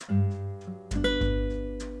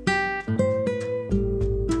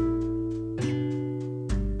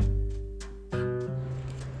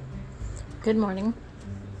Good morning.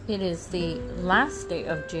 It is the last day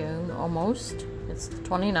of June, almost. It's the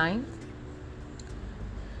 29th.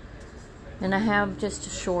 And I have just a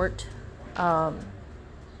short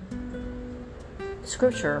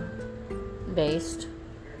scripture-based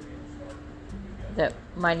that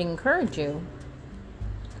might encourage you.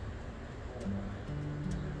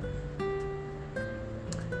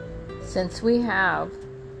 Since we have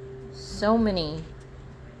so many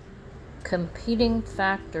competing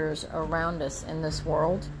factors around us in this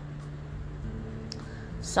world,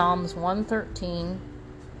 Psalms 113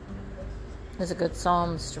 is a good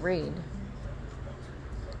Psalms to read.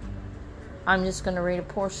 I'm just going to read a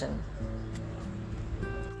portion.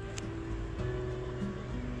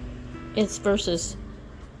 It's verses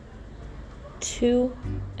 2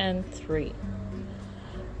 and 3.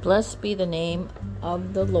 Blessed be the name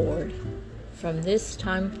of the Lord from this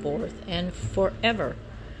time forth and forever,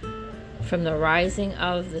 from the rising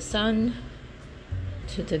of the sun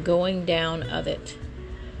to the going down of it,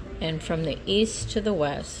 and from the east to the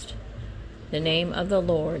west. The name of the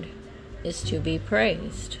Lord is to be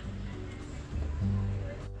praised.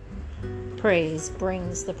 Praise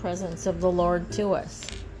brings the presence of the Lord to us.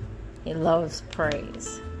 He loves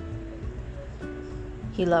praise.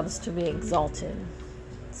 He loves to be exalted.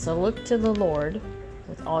 So look to the Lord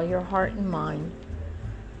with all your heart and mind.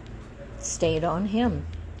 Stayed on Him,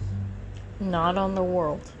 not on the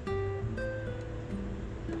world.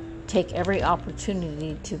 Take every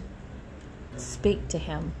opportunity to speak to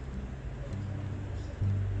Him.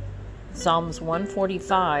 Psalms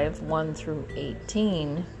 145, 1 through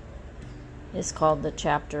 18 is called the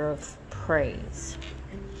chapter of praise.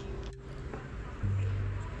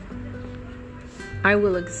 I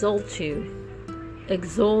will exalt you,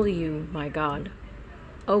 my God,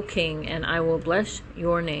 O King, and I will bless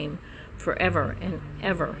your name forever and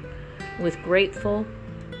ever, with grateful,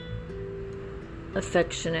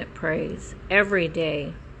 affectionate praise. Every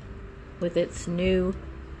day, with its new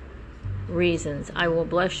reasons, I will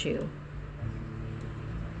bless you.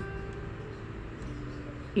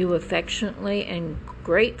 You affectionately and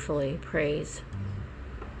gratefully praise.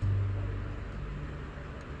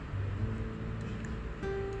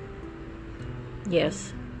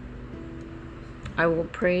 Yes, I will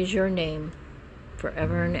praise your name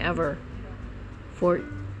forever and ever. For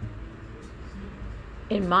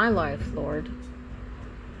in my life, Lord,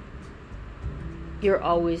 you're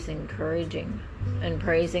always encouraging and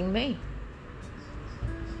praising me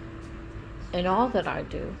in all that I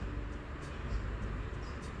do.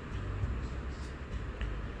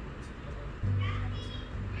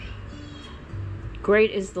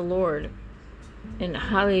 Great is the Lord, and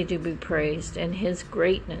highly to be praised, and His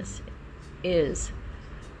greatness is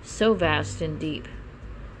so vast and deep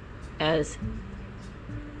as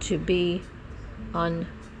to be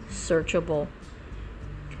unsearchable.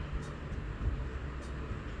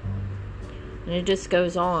 And it just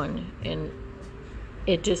goes on, and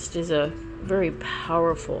it just is a very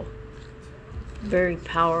powerful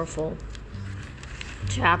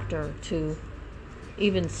chapter to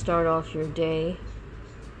even start off your day,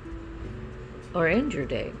 or end your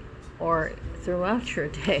day, or throughout your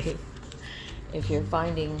day. If you're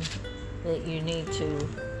finding that you need to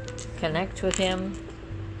connect with Him,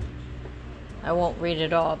 I won't read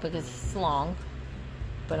it all because it's long,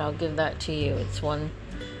 but I'll give that to you. It's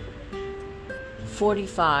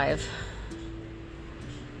 145,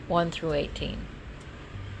 1 through 18.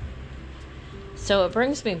 So it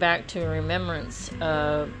brings me back to remembrance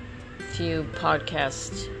a few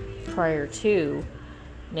podcasts prior to,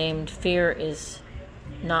 named Fear is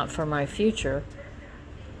Not for My Future.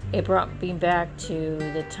 It brought me back to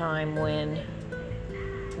the time when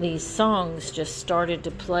these songs just started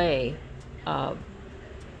to play on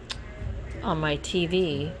my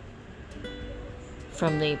TV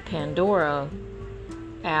from the Pandora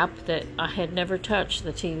app that I had never touched.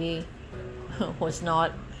 The TV was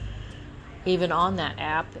not even on that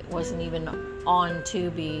app. It wasn't even on to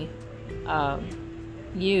be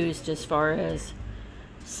used as far as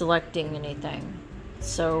selecting anything.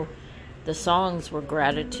 So the songs were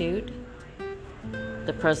gratitude,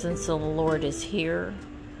 the presence of the Lord is here,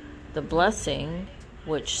 the blessing,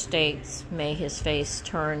 which states, may His face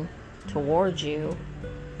turn towards you,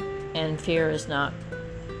 and fear is not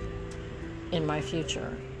in my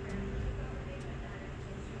future.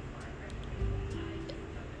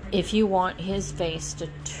 If you want His face to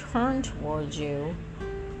turn towards you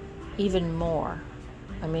even more,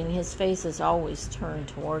 I mean, His face is always turned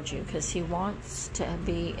towards you because He wants to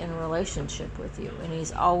be in relationship with you, and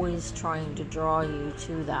He's always trying to draw you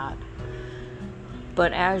to that.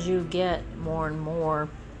 But as you get more and more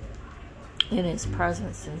in His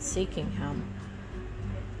presence and seeking Him.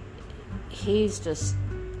 He's just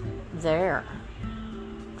there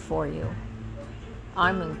for you.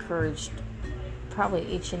 I'm encouraged probably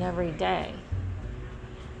each and every day.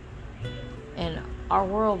 And our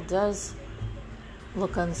world does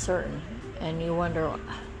look uncertain, and you wonder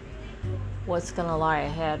what's going to lie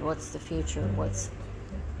ahead, what's the future, what's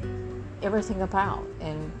everything about.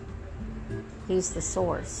 And He's the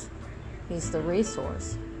source, He's the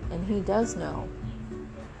resource, and He does know,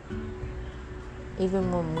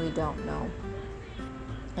 even when we don't know.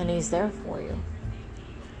 And He's there for you.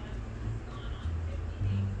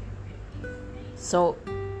 So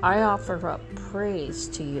I offer up praise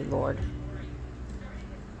to you, Lord.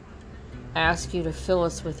 I ask you to fill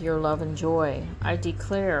us with your love and joy. I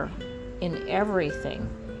declare in everything,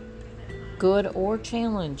 good or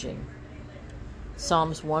challenging,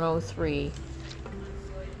 Psalms 103,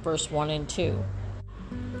 verse 1 and 2.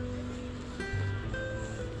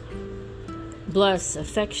 Bless,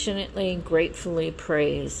 affectionately, gratefully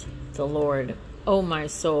praise the Lord, O my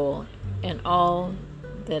soul, and all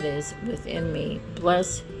that is within me.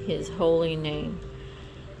 Bless His holy name.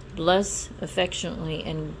 Bless, affectionately,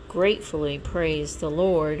 and gratefully praise the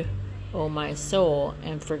Lord, O my soul,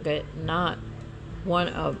 and forget not one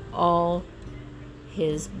of all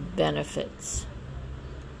His benefits.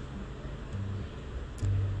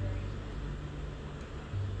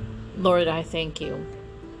 Lord, I thank you.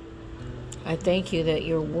 I thank you that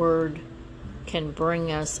your word can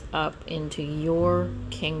bring us up into your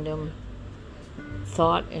kingdom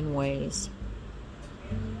thought and ways.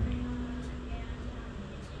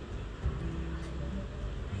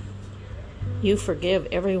 You forgive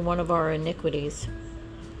every one of our iniquities.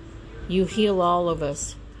 You heal all of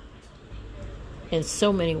us in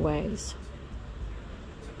so many ways.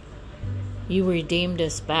 You redeemed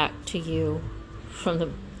us back to you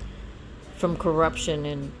from corruption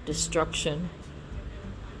and destruction.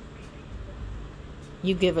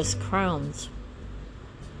 You give us crowns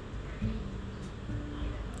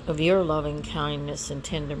of your loving kindness and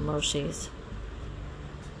tender mercies.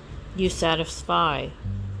 You satisfy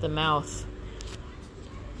the mouth,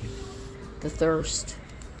 the thirst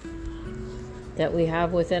that we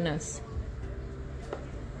have within us.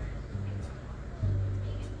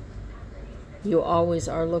 You always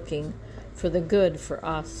are looking for the good for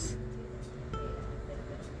us.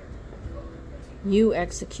 You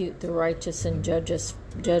execute the righteous and judge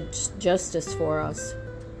justice for us.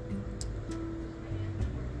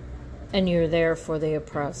 And you're there for the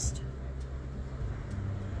oppressed.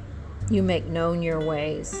 You make known your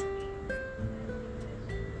ways.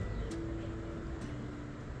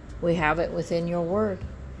 We have it within your word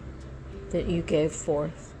that you gave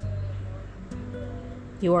forth.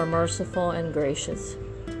 You are merciful and gracious.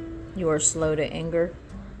 You are slow to anger.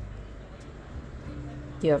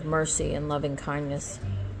 You have mercy and loving kindness,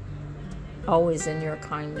 always in your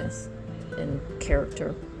kindness and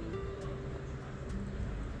character.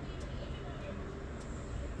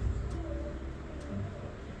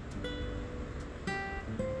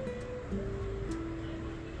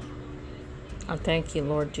 I thank you,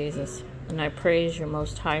 Lord Jesus, and I praise your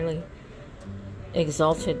most highly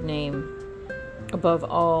exalted name above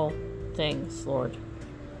all things, Lord.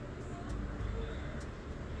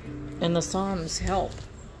 And the Psalms help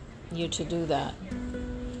you to do that.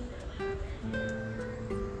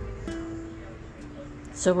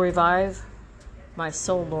 So revive my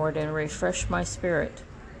soul, Lord, and refresh my spirit.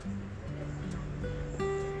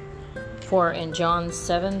 For in John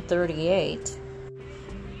 7:38,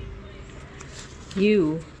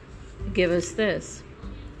 you give us this: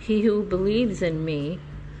 he who believes in me,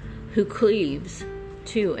 who cleaves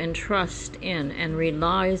to and trusts in and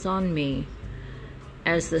relies on me,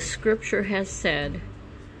 as the scripture has said,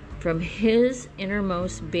 from his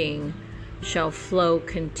innermost being shall flow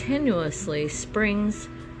continuously springs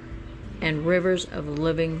and rivers of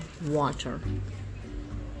living water.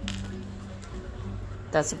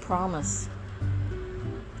 That's a promise.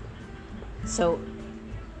 So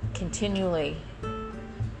continually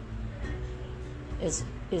is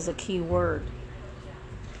a key word.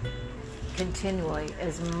 Continually,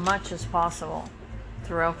 as much as possible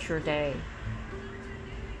throughout your day.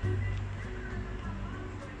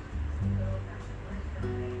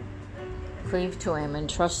 Cleave to him and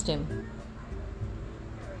trust him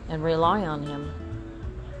and rely on him.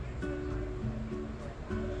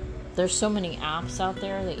 There's so many apps out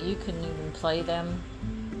there that you can even play them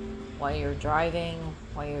while you're driving,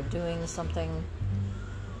 while you're doing something.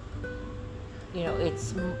 You know,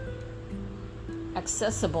 it's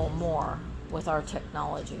accessible more with our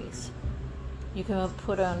technologies. You can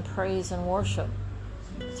put on praise and worship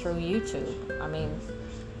through YouTube.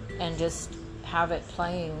 And just have it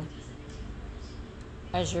playing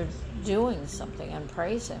as you're doing something, and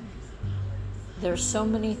praise Him. There's so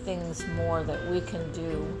many things more that we can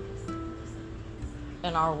do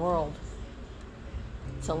in our world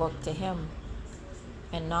to look to Him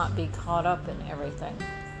and not be caught up in everything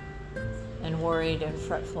and worried and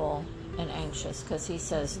fretful and anxious, because He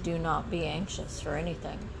says, do not be anxious for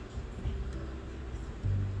anything.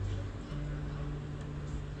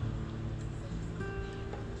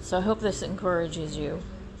 So I hope this encourages you.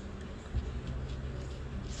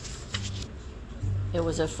 It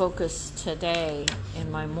was a focus today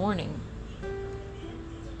in my morning.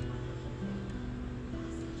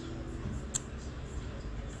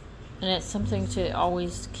 And it's something to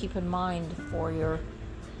always keep in mind for your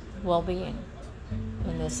well-being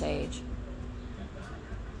in this age.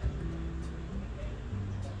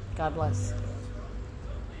 God bless.